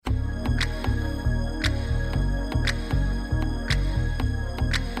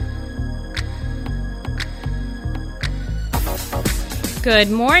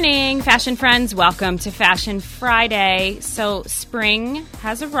Good morning, fashion friends. Welcome to Fashion Friday. So spring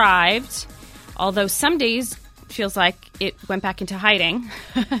has arrived, although some days feels like it went back into hiding.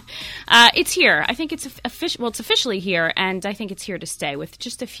 It's here. I think it's it's officially here, and I think it's here to stay with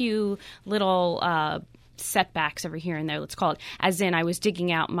just a few little setbacks over here and there, let's call it. As in, I was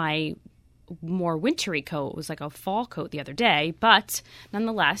digging out my more wintry coat. It was like a fall coat the other day, but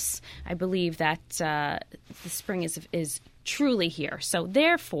nonetheless, I believe that the spring is truly here. So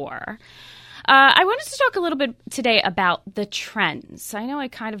therefore, I wanted to talk a little bit today about the trends. I know I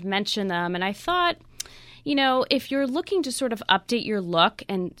kind of mentioned them, and I thought, you know, if you're looking to sort of update your look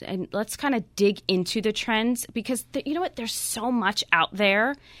and let's kind of dig into the trends, because you know what, there's so much out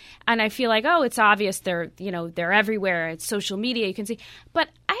there, and I feel like, oh, it's obvious they're everywhere. It's social media, you can see, but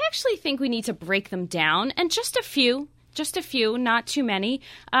I actually think we need to break them down, and just a few, not too many.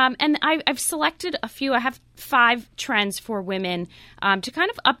 And I've selected a few. I have 5 trends for women to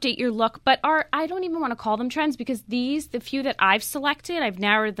kind of update your look, but I don't even want to call them trends, because the few that I've selected, I've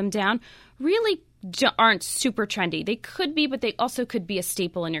narrowed them down, really aren't super trendy. They could be, but they also could be a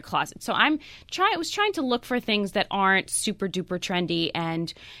staple in your closet. So I was trying to look for things that aren't super duper trendy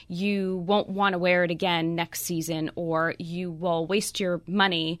and you won't want to wear it again next season, or you will waste your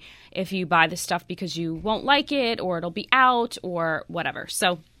money if you buy the stuff because you won't like it, or it'll be out, or whatever.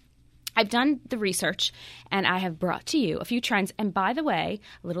 So I've done the research, and I have brought to you a few trends. And by the way,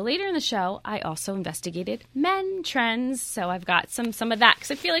 a little later in the show, I also investigated men trends. So I've got some of that,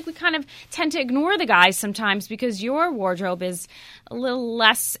 because I feel like we kind of tend to ignore the guys sometimes because your wardrobe is a little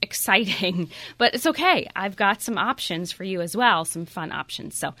less exciting. But it's okay. I've got some options for you as well, some fun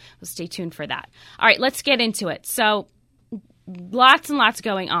options. So stay tuned for that. All right, let's get into it. So lots and lots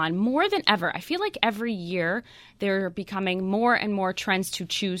going on, more than ever. I feel like every year there are becoming more and more trends to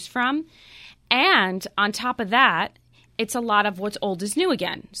choose from. And on top of that, it's a lot of what's old is new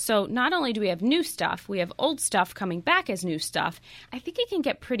again. So not only do we have new stuff, we have old stuff coming back as new stuff. I think it can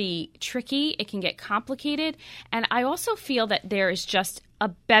get pretty tricky. It can get complicated. And I also feel that there is just a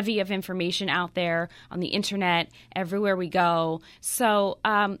bevy of information out there on the internet, everywhere we go. So,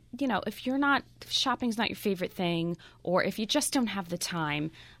 if shopping's not your favorite thing, or if you just don't have the time,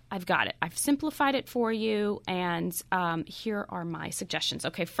 I've got it. I've simplified it for you, and here are my suggestions.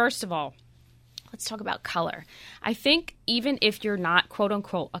 Okay, first of all, let's talk about color. I think even if you're not, quote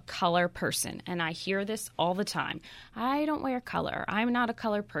unquote, a color person, and I hear this all the time, I don't wear color. I'm not a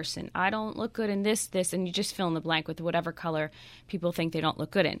color person. I don't look good in this, and you just fill in the blank with whatever color people think they don't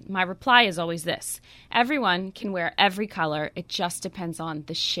look good in. My reply is always this: everyone can wear every color. It just depends on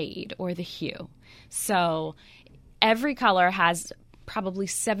the shade or the hue. So every color has probably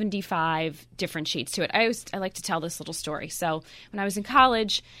 75 different shades to it. I like to tell this little story. So when I was in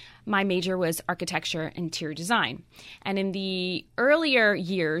college, my major was architecture and interior design. And in the earlier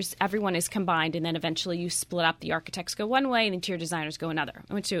years, everyone is combined, and then eventually you split up. The architects go one way and interior designers go another.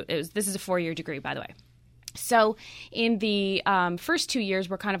 This is a 4-year degree, by the way. So in the first 2 years,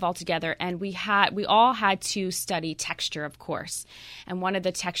 we're kind of all together, and we all had to study texture, of course. And one of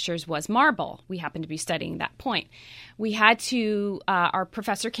the textures was marble. We happened to be studying that point. We had to, our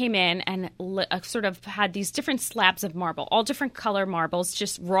professor came in and sort of had these different slabs of marble, all different color marbles,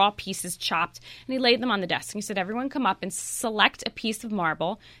 just raw pieces chopped, and he laid them on the desk. And he said, everyone come up and select a piece of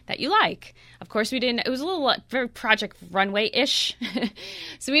marble that you like. Of course, we didn't, it was a little very Project Runway-ish.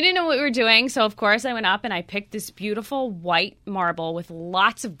 So we didn't know what we were doing. So of course I went up and I picked this beautiful white marble with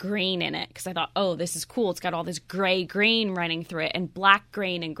lots of green in it, because I thought, oh, this is cool. It's got all this gray green running through it, and black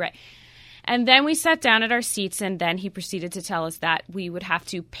grain and gray. And then we sat down at our seats, and then he proceeded to tell us that we would have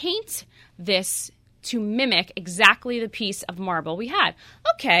to paint this to mimic exactly the piece of marble we had.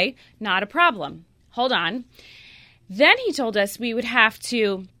 Okay, not a problem. Hold on. Then he told us we would have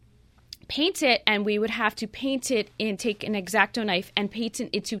to paint it, and we would have to paint it and take an X-Acto knife and paint it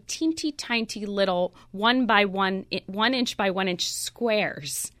into teeny tiny little 1 inch by 1 inch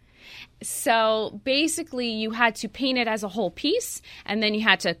squares. So basically you had to paint it as a whole piece, and then you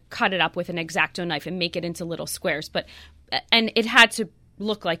had to cut it up with an X-Acto knife and make it into little squares. And it had to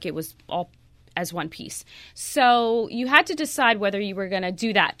look like it was all as one piece. So you had to decide whether you were going to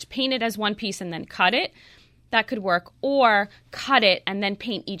do that, paint it as one piece and then cut it. That could work, or cut it and then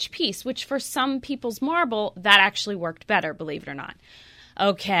paint each piece, which for some people's marble, that actually worked better, believe it or not.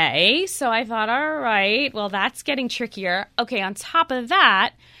 Okay, so I thought, all right, well, that's getting trickier. Okay, on top of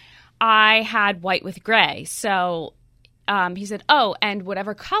that, I had white with gray. So he said, oh, and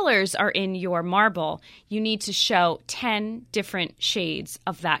whatever colors are in your marble, you need to show 10 different shades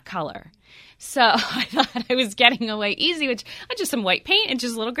of that color. So I thought I was getting away easy, which just some white paint and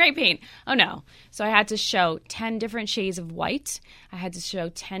just a little gray paint. Oh, no. So I had to show 10 different shades of white. I had to show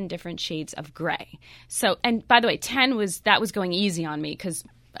 10 different shades of gray. So, and by the way, 10 was going easy on me because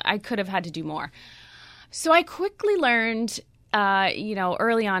I could have had to do more. So I quickly learned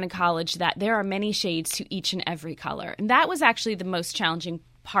early on in college that there are many shades to each and every color. And that was actually the most challenging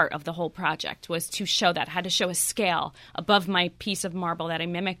part of the whole project, was to show that. I had to show a scale above my piece of marble that I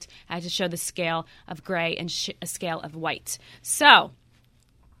mimicked. I had to show the scale of gray and a scale of white. So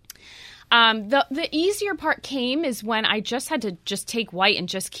the easier part came is when I just had to take white and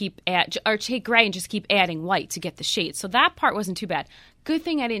just take gray and just keep adding white to get the shade. So that part wasn't too bad. Good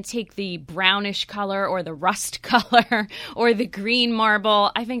thing I didn't take the brownish color or the rust color or the green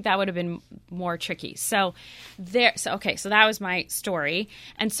marble. I think that would have been more tricky. So that was my story.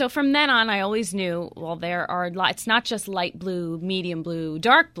 And so from then on, I always knew, well, it's not just light blue, medium blue,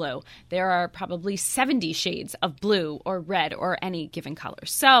 dark blue. There are probably 70 shades of blue or red or any given color.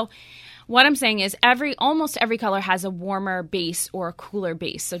 So what I'm saying is almost every color has a warmer base or a cooler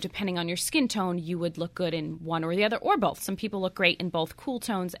base. So depending on your skin tone, you would look good in one or the other or both. Some people look great in both cool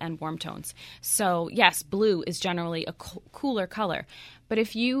tones and warm tones. So yes, blue is generally a cooler color. But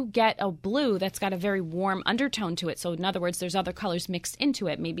if you get a blue that's got a very warm undertone to it, so in other words, there's other colors mixed into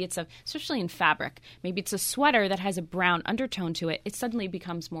it, maybe especially in fabric, maybe it's a sweater that has a brown undertone to it, it suddenly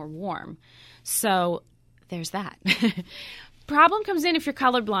becomes more warm. So there's that. Problem comes in if you're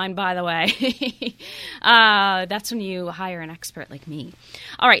colorblind, by the way. That's when you hire an expert like me.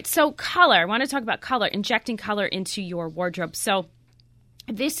 All right, so color. I want to talk about color, injecting color into your wardrobe. So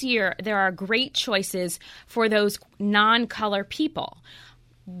this year, there are great choices for those non-color people.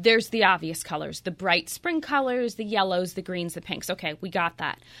 There's the obvious colors, the bright spring colors, the yellows, the greens, the pinks. Okay, we got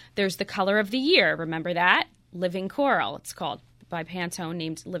that. There's the color of the year. Remember that? Living Coral, it's called, by Pantone,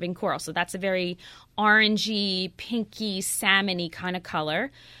 named Living Coral. So that's a very orangey, pinky, salmon-y kind of color.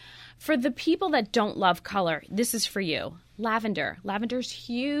 For the people that don't love color, this is for you. Lavender. Lavender's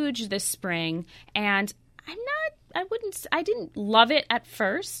huge this spring, and I didn't love it at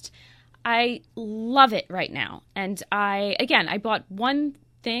first. I love it right now. And I bought one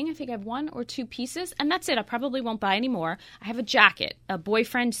thing. I think I have one or two pieces, and that's it. I probably won't buy any more. I have a jacket, a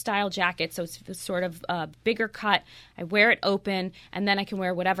boyfriend style jacket, so it's sort of a bigger cut. I wear it open, and then I can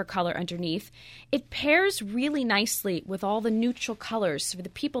wear whatever color underneath. It pairs really nicely with all the neutral colors. For the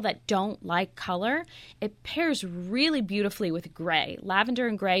people that don't like color, it pairs really beautifully with gray. Lavender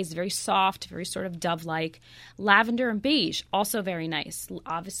and gray is very soft, very sort of dove-like. Lavender and beige, also very nice.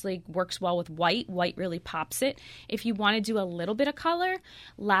 Obviously works well with white. White really pops it. If you want to do a little bit of color,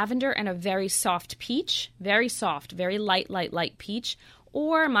 lavender and a very soft peach, very soft, very light peach,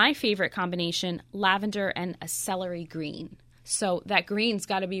 or my favorite combination, lavender and a celery green. So that green's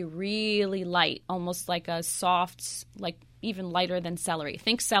got to be really light, almost like a soft, like even lighter than celery.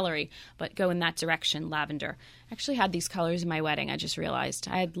 Think celery, but go in that direction, lavender. I actually had these colors in my wedding, I just realized.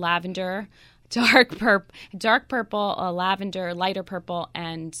 I had lavender, dark purple, a lavender, lighter purple,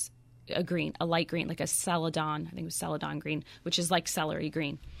 and a green, a light green, like a celadon. I think it was celadon green, which is like celery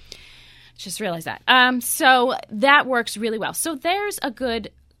green. Just realized that. So that works really well. So there's a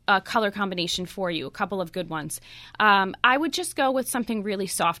good color combination for you, a couple of good ones. I would just go with something really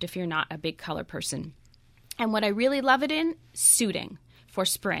soft if you're not a big color person. And what I really love it in, suiting for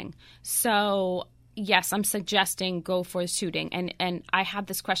spring. So yes, I'm suggesting go for suiting. And I had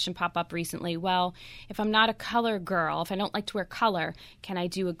this question pop up recently. Well, if I'm not a color girl, if I don't like to wear color, can I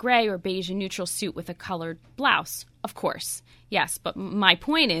do a gray or beige and neutral suit with a colored blouse? Of course, yes. But my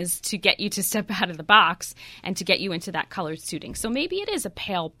point is to get you to step out of the box and to get you into that colored suiting. So maybe it is a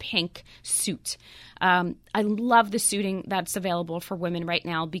pale pink suit. I love the suiting that's available for women right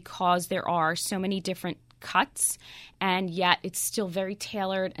now because there are so many different cuts, and yet it's still very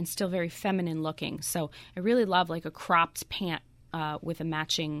tailored and still very feminine looking. So I really love like a cropped pant with a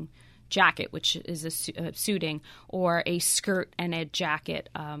matching jacket, which is a suiting, or a skirt and a jacket.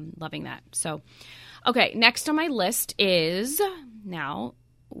 Loving that. So, okay, next on my list is, now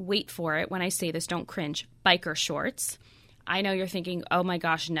wait for it when I say this, don't cringe, biker shorts. I know you're thinking, oh my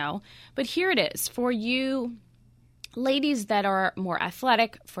gosh, no. But here it is for you ladies that are more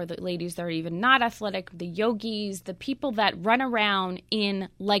athletic, for the ladies that are even not athletic, the yogis, the people that run around in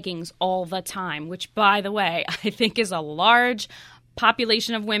leggings all the time, which, by the way, I think is a large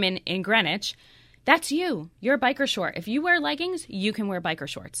population of women in Greenwich. That's you. You're a biker short. If you wear leggings, you can wear biker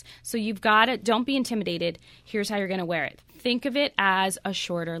shorts. So you've got to, don't be intimidated. Here's how you're going to wear it. Think of it as a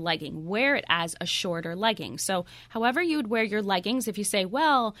shorter legging. Wear it as a shorter legging. So however you would wear your leggings, if you say,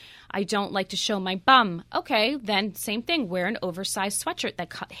 well, I don't like to show my bum, okay, then same thing. Wear an oversized sweatshirt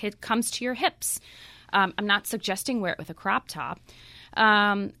that comes to your hips. I'm not suggesting wear it with a crop top.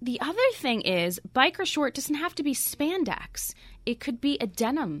 The other thing is biker short doesn't have to be spandex. It could be a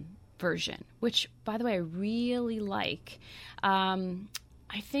denim version, which, by the way, I really like.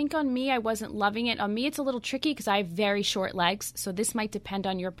 I think on me, I wasn't loving it. On me, it's a little tricky because I have very short legs, so this might depend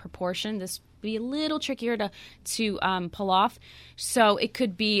on your proportion. This would be a little trickier to pull off. So it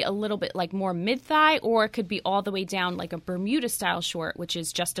could be a little bit like more mid-thigh, or it could be all the way down like a Bermuda-style short, which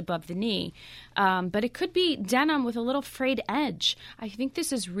is just above the knee. But it could be denim with a little frayed edge. I think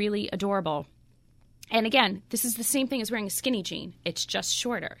this is really adorable. And again, this is the same thing as wearing a skinny jean. It's just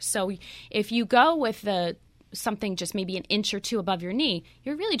shorter. So if you go with something just maybe an inch or two above your knee,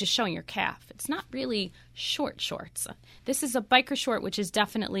 you're really just showing your calf. It's not really short shorts. This is a biker short, which is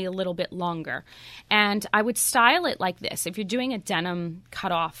definitely a little bit longer. And I would style it like this. If you're doing a denim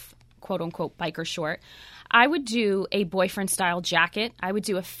cutoff, quote-unquote, biker short, I would do a boyfriend-style jacket. I would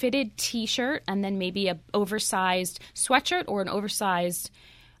do a fitted T-shirt and then maybe an oversized sweatshirt or an oversized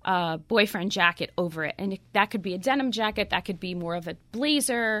boyfriend jacket over it. And that could be a denim jacket. That could be more of a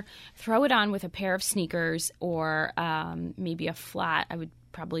blazer. Throw it on with a pair of sneakers or maybe a flat. I would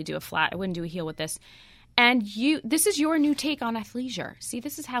probably do a flat. I wouldn't do a heel with this. And this is your new take on athleisure. See,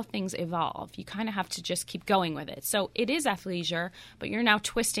 this is how things evolve. You kind of have to just keep going with it. So it is athleisure, but you're now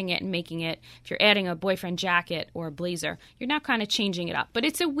twisting it and making it, if you're adding a boyfriend jacket or a blazer, you're now kind of changing it up. But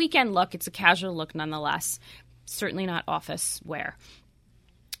it's a weekend look. It's a casual look nonetheless. Certainly not office wear.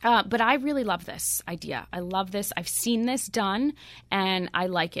 But I really love this idea. I love this. I've seen this done, and I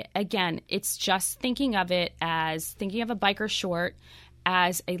like it. Again, it's just thinking of it as thinking of a biker short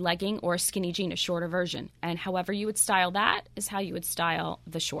as a legging or a skinny jean, a shorter version. And however you would style that is how you would style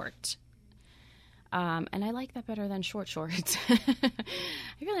the short. And I like that better than short shorts. I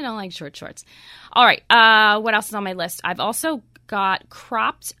really don't like short shorts. All right. What else is on my list? I've also got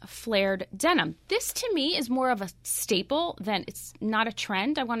cropped flared denim. This to me is more of a staple than it's not a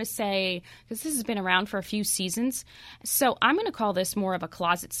trend, I want to say, because this has been around for a few seasons. So I'm going to call this more of a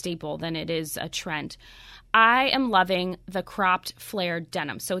closet staple than it is a trend. I am loving the cropped flared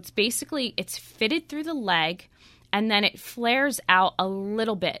denim. So it's fitted through the leg and then it flares out a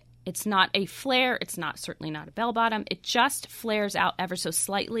little bit. It's not a flare. It's certainly not a bell bottom. It just flares out ever so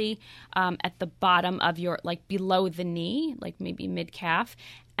slightly at the bottom of your, like below the knee, like maybe mid calf,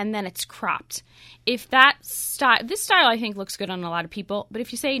 and then it's cropped. If this style I think looks good on a lot of people, but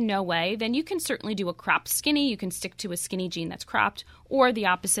if you say no way, then you can certainly do a cropped skinny. You can stick to a skinny jean that's cropped, or the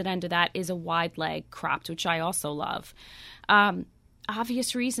opposite end of that is a wide leg cropped, which I also love.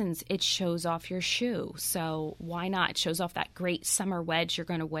 Obvious reasons, it shows off your shoe, so why not? It shows off that great summer wedge you're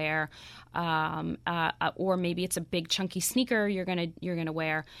going to wear, or maybe it's a big chunky sneaker you're gonna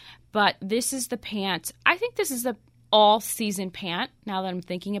wear. But this is the pant. I think this is the all-season pant. Now that I'm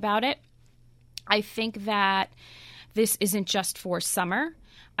thinking about it, I think that this isn't just for summer.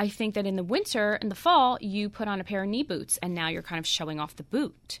 I think that in the winter and the fall, you put on a pair of knee boots, and now you're kind of showing off the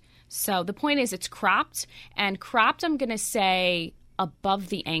boot. So the point is, it's cropped, and cropped, I'm going to say above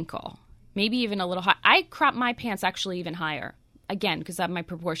the ankle, maybe even a little high. I crop my pants actually even higher, again, because of my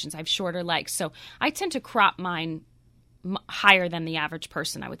proportions. I have shorter legs, so I tend to crop mine higher than the average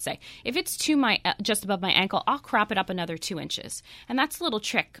person, I would say. If it's to just above my ankle, I'll crop it up another 2 inches. And that's a little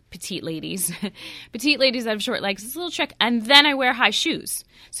trick, petite ladies. Petite ladies that have short legs, it's a little trick. And then I wear high shoes.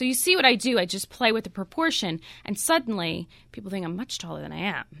 So you see what I do. I just play with the proportion, and suddenly people think I'm much taller than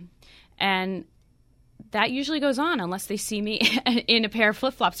I am. And that usually goes on unless they see me in a pair of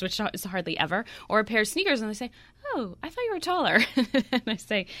flip-flops, which is hardly ever, or a pair of sneakers, and they say, oh, I thought you were taller. And I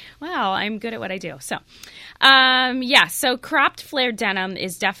say, wow, I'm good at what I do. So, so cropped flared denim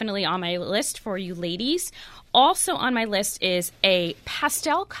is definitely on my list for you ladies. Also on my list is a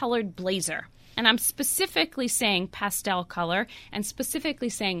pastel-colored blazer. And I'm specifically saying pastel color and specifically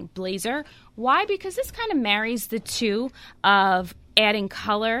saying blazer. Why? Because this kind of marries the two of adding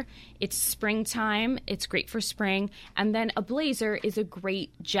color. It's springtime. It's great for spring. And then a blazer is a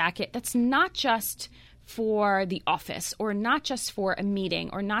great jacket that's not just for the office or not just for a meeting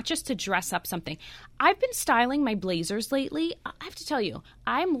or not just to dress up something. I've been styling my blazers lately. I have to tell you,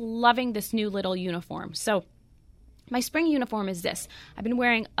 I'm loving this new little uniform. So my spring uniform is this. I've been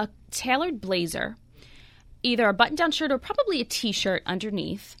wearing a tailored blazer, either a button-down shirt or probably a T-shirt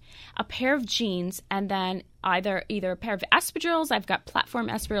underneath, a pair of jeans, and then either a pair of espadrilles, I've got platform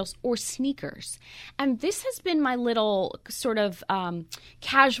espadrilles, or sneakers. And this has been my little sort of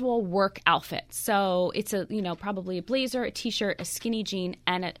casual work outfit. So it's probably a blazer, a t-shirt, a skinny jean,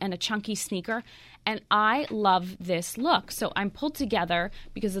 and a chunky sneaker. And I love this look. So I'm pulled together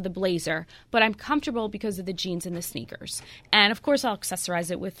because of the blazer, but I'm comfortable because of the jeans and the sneakers. And of course, I'll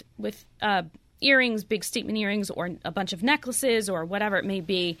accessorize it with earrings, big statement earrings, or a bunch of necklaces, or whatever it may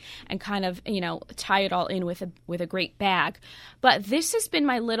be, and kind of tie it all in with a great bag. But this has been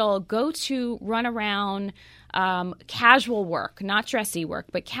my little go-to run around casual work, not dressy work,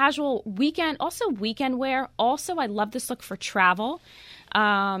 but casual weekend, also weekend wear. Also, I love this look for travel.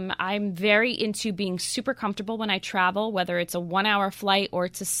 I'm very into being super comfortable when I travel, whether it's a 1-hour flight or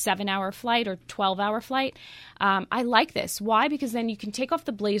it's a 7-hour flight or 12-hour flight. I like this. Why? Because then you can take off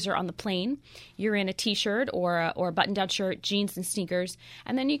the blazer on the plane. You're in a t-shirt or a button-down shirt, jeans and sneakers,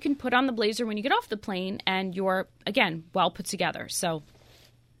 and then you can put on the blazer when you get off the plane, and you're, again, well put together. So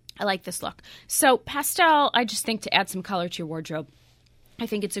I like this look. So pastel, I just think to add some color to your wardrobe. I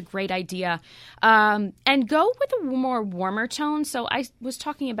think it's a great idea. And go with a more warmer tone. So I was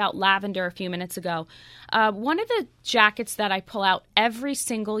talking about lavender a few minutes ago. One of the jackets that I pull out every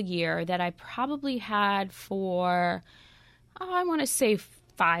single year that I probably had for, I want to say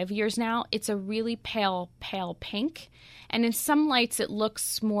 5 years now, it's a really pale pink. And in some lights it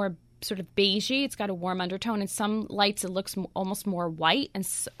looks more sort of beigey. It's got a warm undertone. In some lights it looks almost more white, and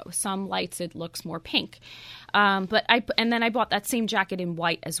some lights it looks more pink. And then I bought that same jacket in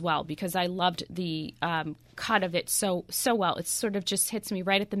white as well because I loved the cut of it so well. It sort of just hits me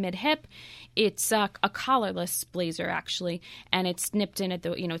right at the mid hip. It's a collarless blazer actually, and it's nipped in at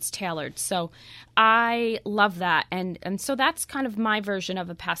the it's tailored. So I love that, and so that's kind of my version of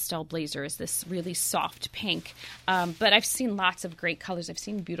a pastel blazer, is this really soft pink. But I've seen lots of great colors. I've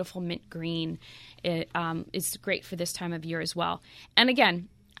seen beautiful mint green. It is great for this time of year as well. And again,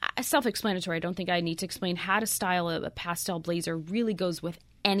 self-explanatory. I don't think I need to explain how to style a pastel blazer. Really goes with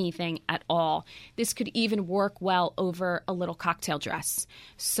anything at all. This could even work well over a little cocktail dress.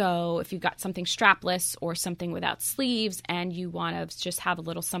 So if you've got something strapless or something without sleeves and you want to just have a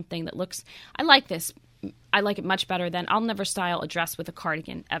little something that looks, I like this. I like it much better than, I'll never style a dress with a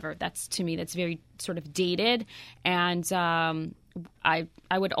cardigan ever. That's, to me, that's very sort of dated. And I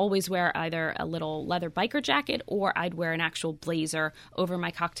would always wear either a little leather biker jacket or I'd wear an actual blazer over my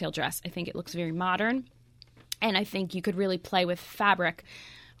cocktail dress. I think it looks very modern. And I think you could really play with fabric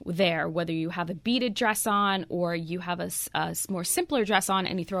there, whether you have a beaded dress on or you have a more simpler dress on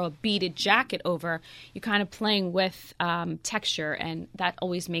and you throw a beaded jacket over, you're kind of playing with texture, and that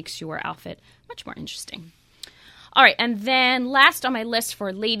always makes your outfit much more interesting. All right, and then last on my list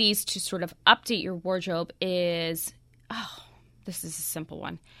for ladies to sort of update your wardrobe is, this is a simple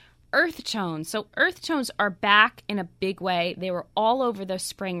one, earth tones. So earth tones are back in a big way. They were all over the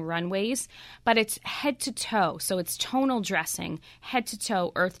spring runways, but it's head to toe. So it's tonal dressing, head to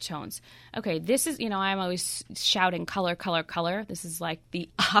toe earth tones. Okay, this is, I'm always shouting color, color, color. This is like the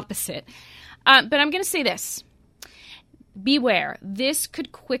opposite. But I'm going to say this. Beware, this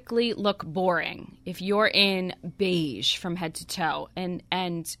could quickly look boring if you're in beige from head to toe.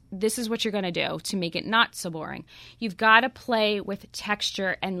 And this is what you're going to do to make it not so boring. You've got to play with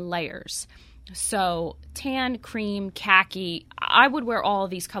texture and layers. So tan, cream, khaki. I would wear all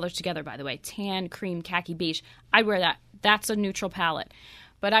of these colors together, by the way. Tan, cream, khaki, beige. I'd wear that. That's a neutral palette.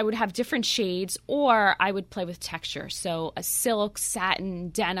 But I would have different shades, or I would play with texture. So a silk, satin,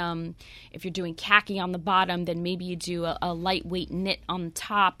 denim. If you're doing khaki on the bottom, then maybe you do a lightweight knit on the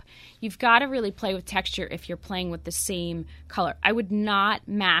top. You've got to really play with texture if you're playing with the same color. I would not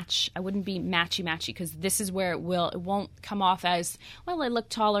match. I wouldn't be matchy-matchy, because this is where it won't come off as, well, I look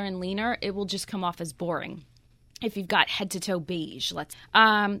taller and leaner. It will just come off as boring. If you've got head-to-toe beige,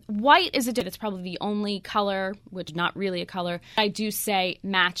 white is it's probably the only color, which not really a color. I do say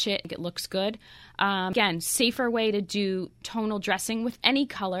match it. It looks good. Again, safer way to do tonal dressing with any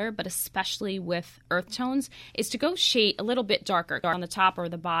color, but especially with earth tones, is to go shade a little bit darker on the top or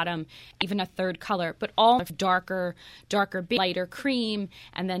the bottom, even a third color, but all darker, lighter cream,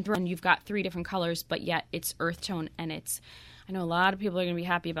 and then you've got 3 different colors, but yet it's earth tone, and it's, I know a lot of people are going to be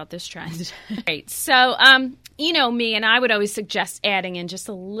happy about this trend. Right. So, you know me, and I would always suggest adding in just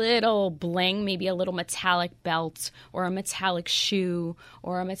a little bling, maybe a little metallic belt or a metallic shoe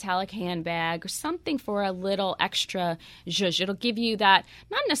or a metallic handbag or something for a little extra zhuzh. It'll give you that,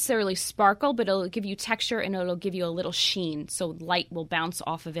 not necessarily sparkle, but it'll give you texture and it'll give you a little sheen. So light will bounce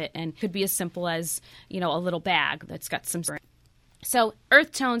off of it, and it could be as simple as, a little bag that's got some. So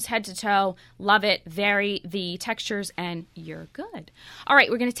earth tones head to toe, love it, vary the textures, and you're good. All right,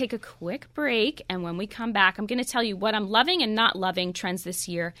 we're going to take a quick break, and when we come back, I'm going to tell you what I'm loving and not loving trends this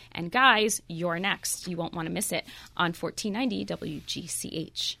year. And guys, you're next. You won't want to miss it on 1490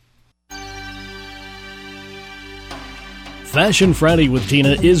 WGCH. Fashion Friday with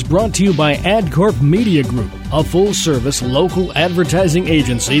Tina is brought to you by AdCorp Media Group, a full-service local advertising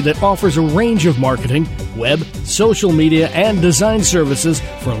agency that offers a range of marketing, web, social media, and design services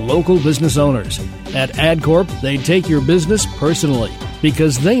for local business owners. At AdCorp, they take your business personally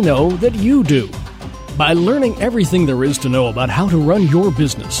because they know that you do. By learning everything there is to know about how to run your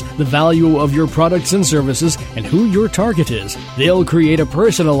business, the value of your products and services, and who your target is, they'll create a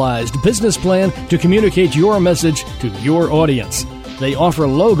personalized business plan to communicate your message to your audience. They offer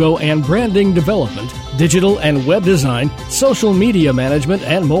logo and branding development, digital and web design, social media management,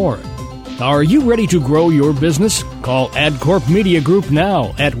 and more. Are you ready to grow your business? Call AdCorp Media Group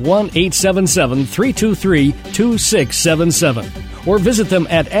now at 1-877-323-2677 or visit them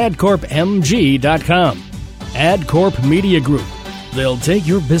at adcorpmg.com. AdCorp Media Group. They'll take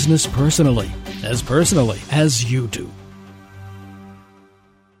your business personally as you do.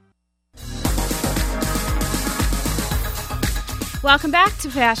 Welcome back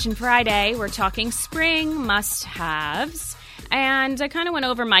to Fashion Friday. We're talking spring must-haves. And I kind of went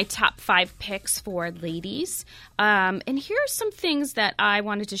over my top 5 picks for ladies. And here are some things that I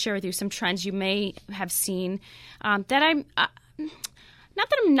wanted to share with you, some trends you may have seen that I'm not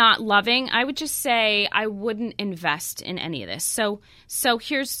that I'm not loving. I would just say I wouldn't invest in any of this. So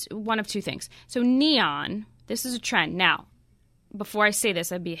here's one of two things. So neon, this is a trend. Now, before I say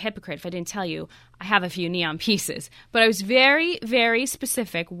this, I'd be a hypocrite if I didn't tell you I have a few neon pieces. But I was very, very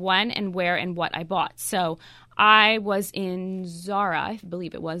specific when and where and what I bought. So I was in Zara, I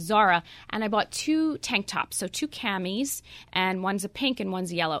believe it was Zara, and I bought 2 tank tops, so 2 camis, and one's a pink and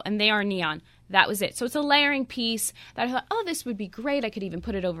one's a yellow, and they are neon. That was it. So it's a layering piece that I thought, oh, this would be great. I could even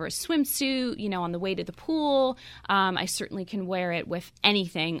put it over a swimsuit, on the way to the pool. I certainly can wear it with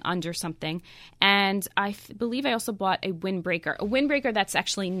anything under something. And I believe I also bought a windbreaker that's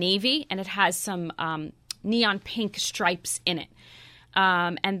actually navy, and it has some neon pink stripes in it.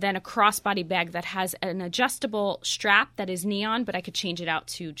 And then a crossbody bag that has an adjustable strap that is neon, but I could change it out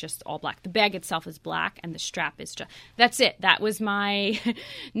to just all black. The bag itself is black, and the strap is just... That's it. That was my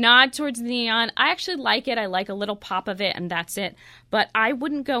nod towards neon. I actually like it. I like a little pop of it, and that's it. But I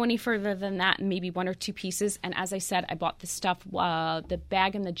wouldn't go any further than that, maybe 1 or 2 pieces. And as I said, I bought the stuff, the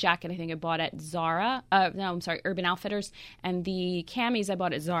bag and the jacket, I think I bought at Urban Outfitters. And the camis I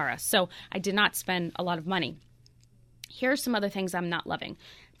bought at Zara. So I did not spend a lot of money. Here are some other things I'm not loving.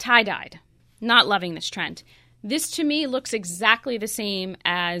 Tie-dyed. Not loving this trend. This, to me, looks exactly the same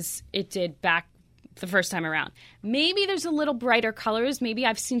as it did back the first time around. Maybe there's a little brighter colors. Maybe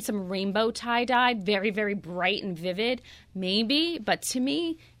I've seen some rainbow tie-dyed, very, very bright and vivid. Maybe, but to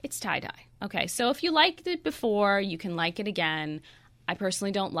me, it's tie-dye. Okay, so if you liked it before, you can like it again. I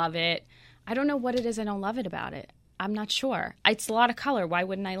personally don't love it. I don't know what it is I don't love it about it. I'm not sure. It's a lot of color. Why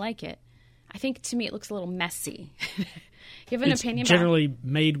wouldn't I like it? I think, to me, it looks a little messy. You have an opinion about it? It's generally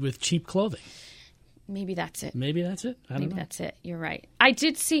made with cheap clothing. Maybe that's it. I don't know. Maybe that's it. You're right. I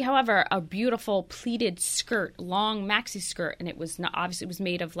did see, however, a beautiful pleated skirt, long maxi skirt, and it was not, obviously it was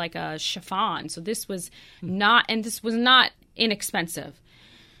made of like a chiffon. So this was not inexpensive.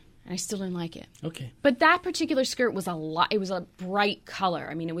 And I still didn't like it. Okay. But that particular skirt was it was a bright color.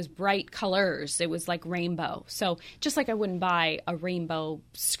 I mean, it was bright colors. It was like rainbow. So just like I wouldn't buy a rainbow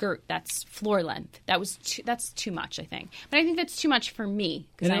skirt that's floor length. That's too much, I think. But I think that's too much for me.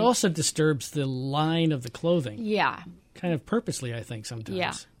 And it also disturbs the line of the clothing. Yeah. Kind of purposely, I think, sometimes.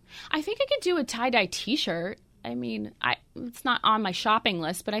 Yeah. I think I could do a tie-dye T-shirt. I mean, it's not on my shopping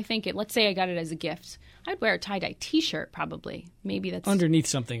list, but I think let's say I got it as a gift. I'd wear a tie-dye T-shirt probably. Maybe that's... Underneath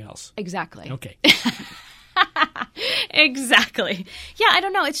something else. Exactly. Okay. Exactly. Yeah, I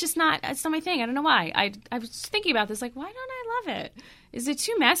don't know. It's not my thing. I don't know why. I was thinking about this, like, why don't I love it? Is it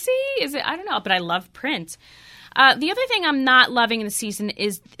too messy? I don't know, but I love print. The other thing I'm not loving in the season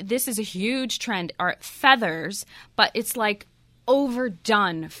is, this is a huge trend, are feathers, but it's like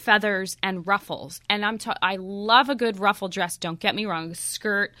overdone feathers and ruffles. And I love a good ruffle dress, don't get me wrong, a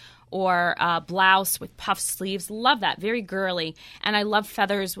skirt or a blouse with puff sleeves. Love that. Very girly. And I love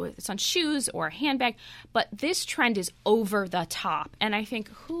feathers with it's on shoes or a handbag. But this trend is over the top. And I think,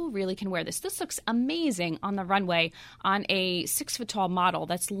 who really can wear this? This looks amazing on the runway on a 6-foot-tall model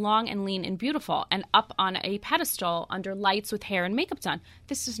that's long and lean and beautiful and up on a pedestal under lights with hair and makeup done.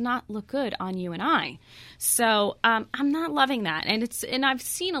 This does not look good on you and I. So I'm not loving that. And I've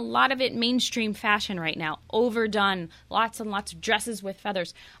seen a lot of it mainstream fashion right now, overdone, lots and lots of dresses with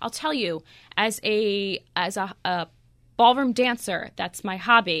feathers. I'll tell you, as a ballroom dancer, that's my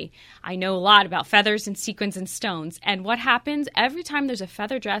hobby, I know a lot about feathers and sequins and stones. And what happens every time there's a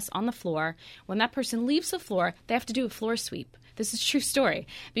feather dress on the floor, when that person leaves the floor, they have to do a floor sweep. This is a true story,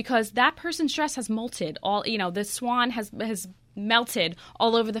 because that person's dress has molted. The swan has melted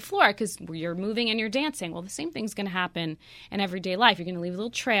all over the floor because you're moving and you're dancing. Well, the same thing's going to happen in everyday life. You're going to leave a little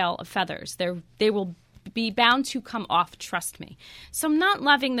trail of feathers. They will be bound to come off, trust me. So I'm not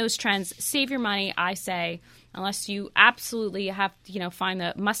loving those trends. Save your money, I say, unless you absolutely have to, find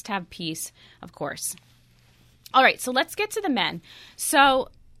the must-have piece, of course. All right, so let's get to the men. So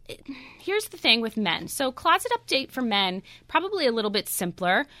here's the thing with men. So closet update for men, probably a little bit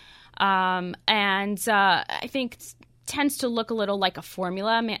simpler. And I think tends to look a little like a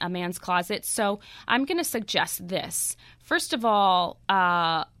formula, a man's closet. So I'm going to suggest this. First of all,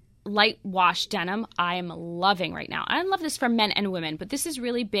 light wash denim I am loving right now. I love this for men and women, but this is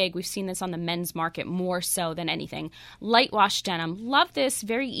really big. We've seen this on the men's market more so than anything. Light wash denim. Love this.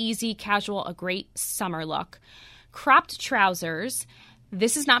 Very easy, casual, a great summer look. Cropped trousers.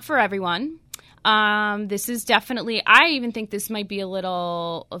 This is not for everyone. This is definitely, I even think this might be a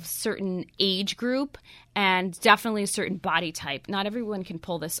little of certain age group and definitely a certain body type. Not everyone can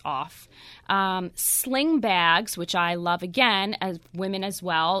pull this off. Sling bags, which I love again, as women as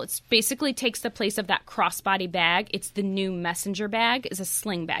well. It basically takes the place of that crossbody bag. It's the new messenger bag, is a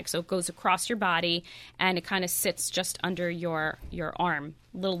sling bag. So it goes across your body and it kind of sits just under your arm,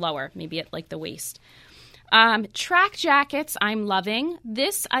 a little lower, maybe at like the waist. Track jackets, I'm loving.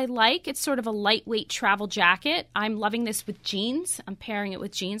 This I like. It's sort of a lightweight travel jacket. I'm loving this with jeans. I'm pairing it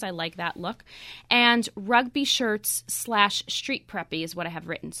with jeans. I like that look. And rugby shirts / street preppy is what I have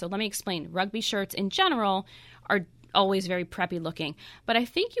written. So let me explain. Rugby shirts in general are always very preppy looking. But I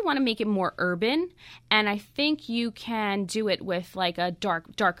think you want to make it more urban, and I think you can do it with like a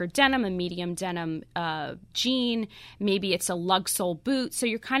darker denim, a medium denim jean. Maybe it's a lug sole boot. So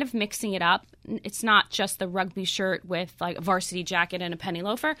you're kind of mixing it up. It's not just the rugby shirt with like a varsity jacket and a penny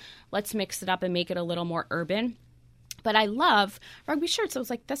loafer. Let's mix it up and make it a little more urban. But I love rugby shirts. I was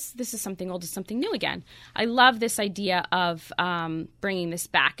like, this is something old, is something new again. I love this idea of bringing this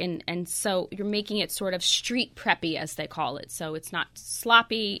back. And so you're making it sort of street preppy, as they call it. So it's not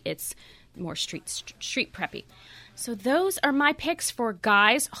sloppy. It's more street preppy. So those are my picks for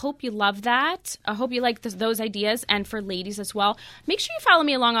guys. Hope you love that. I hope you like those ideas, and for ladies as well. Make sure you follow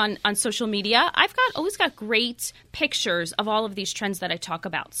me along on social media. I've always got great pictures of all of these trends that I talk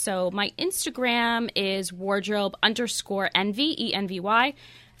about. So my Instagram is wardrobe_envy, ENVY.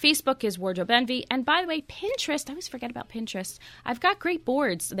 Facebook is Wardrobe Envy. And by the way, Pinterest, I always forget about Pinterest. I've got great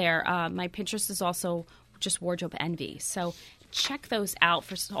boards there. My Pinterest is also just Wardrobe Envy. So check those out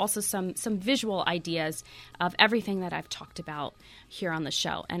for also some visual ideas of everything that I've talked about here on the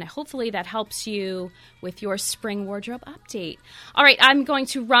show. And hopefully that helps you with your spring wardrobe update. All right, I'm going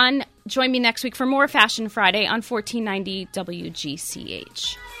to run. Join me next week for more Fashion Friday on 1490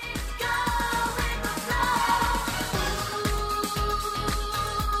 WGCH.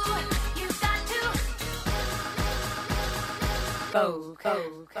 Go,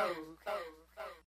 go, go.